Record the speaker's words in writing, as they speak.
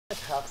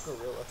half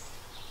gorilla.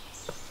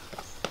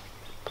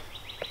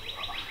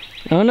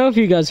 I don't know if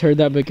you guys heard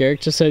that, but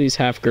Garrick just said he's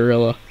half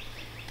gorilla.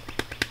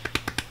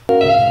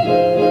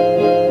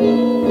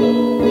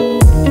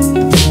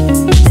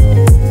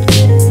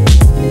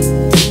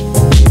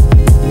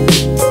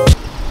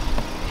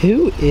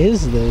 Who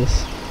is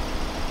this?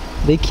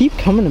 They keep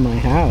coming to my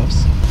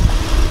house.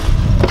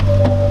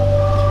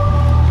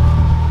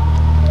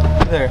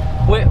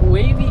 There. Wait,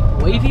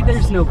 Wavy,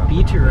 there's no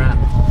beach around.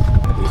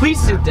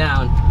 Please sit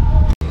down.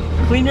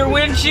 Clean your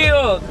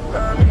windshield.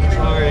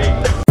 Sorry.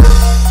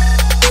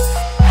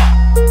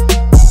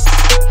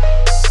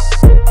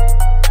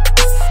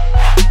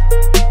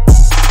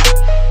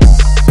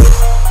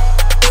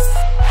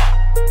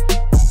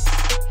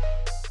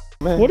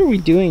 Man. What are we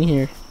doing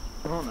here?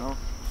 I don't know.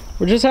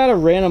 We're just at a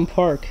random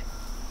park.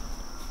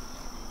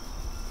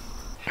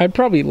 I'd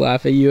probably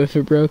laugh at you if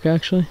it broke,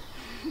 actually.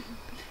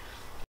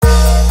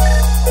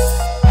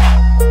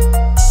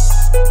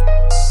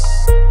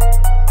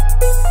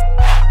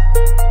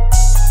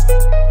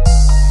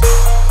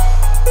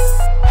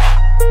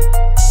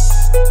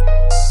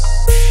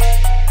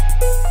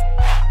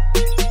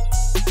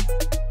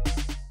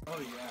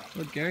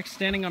 Look, Garrick's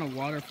standing on a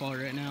waterfall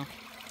right now.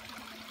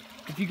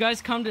 If you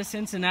guys come to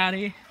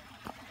Cincinnati,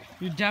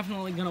 you're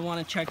definitely gonna want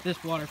to check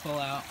this waterfall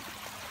out.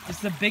 It's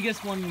the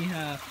biggest one we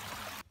have.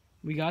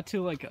 We got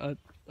to like a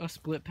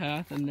split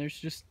path, and there's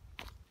just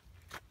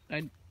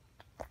I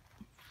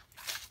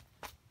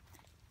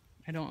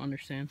don't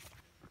understand.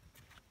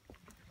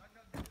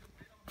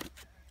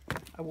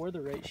 I wore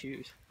the right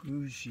shoes.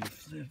 Bougie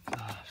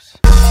flip-flops.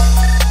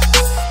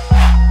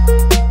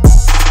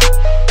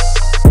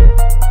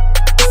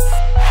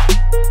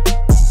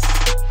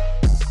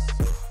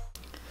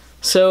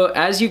 So,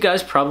 as you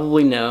guys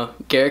probably know,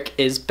 Garrick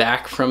is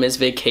back from his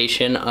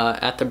vacation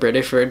at the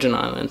British Virgin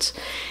Islands,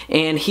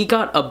 and he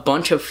got a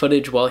bunch of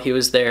footage while he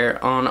was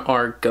there on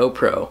our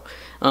GoPro.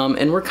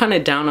 And we're kind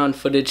of down on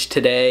footage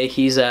today.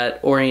 He's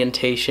at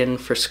orientation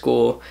for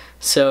school,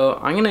 so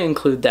I'm going to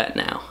include that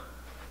now.